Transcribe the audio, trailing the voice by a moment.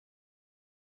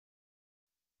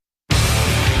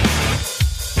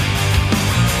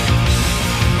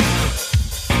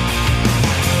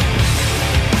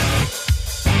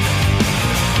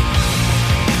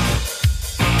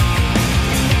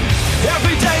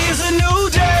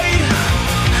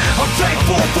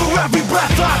grateful for every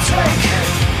breath I take.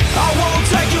 I won't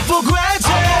take it for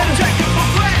granted.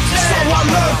 So I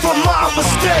learn from my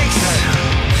mistakes.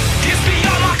 It's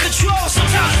beyond my control.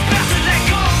 Sometimes it's best to let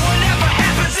go. Whatever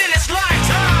happens in its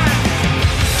lifetime.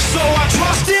 So I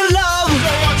trust in love.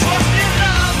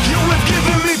 You have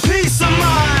given me peace of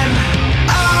mind.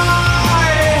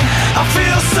 I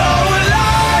feel so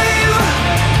alive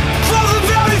for the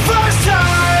very first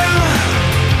time.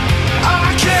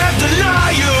 I can't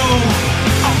deny you.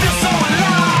 I feel so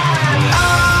alive.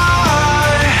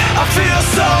 I feel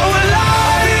so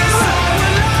alive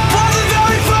for the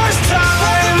very first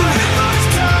time.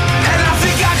 And I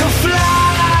think I can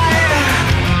fly.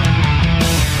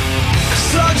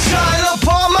 Sunshine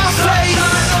upon my face.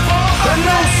 A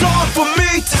new song for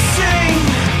me to sing.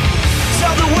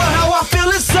 Tell the world how I feel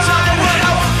inside.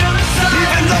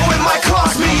 Even though it might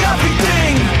cost me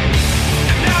everything.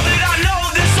 Now that I know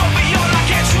this all beyond my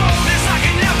control, this I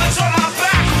can never turn my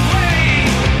back away.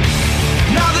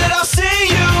 Now that I see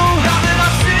you,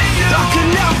 I can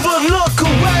never look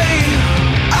away.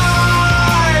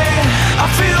 I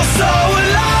feel so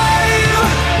alive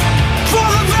for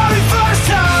the very first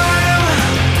time.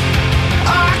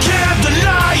 I can't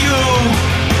deny you.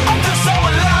 I feel so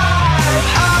alive.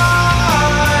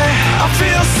 I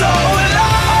feel so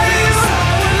alive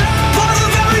for the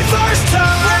very first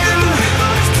time.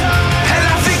 And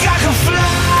I think I can fly.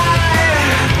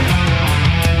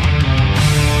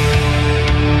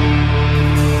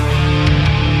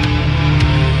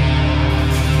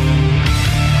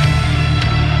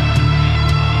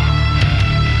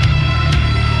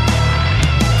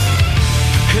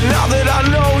 And now that I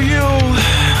know you,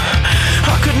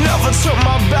 I could never turn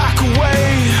my back away.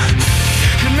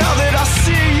 And now that I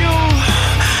see you,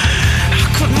 I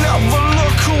could never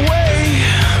look away.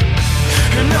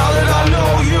 And now that I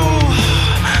know you,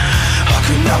 I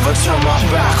could never turn my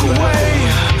back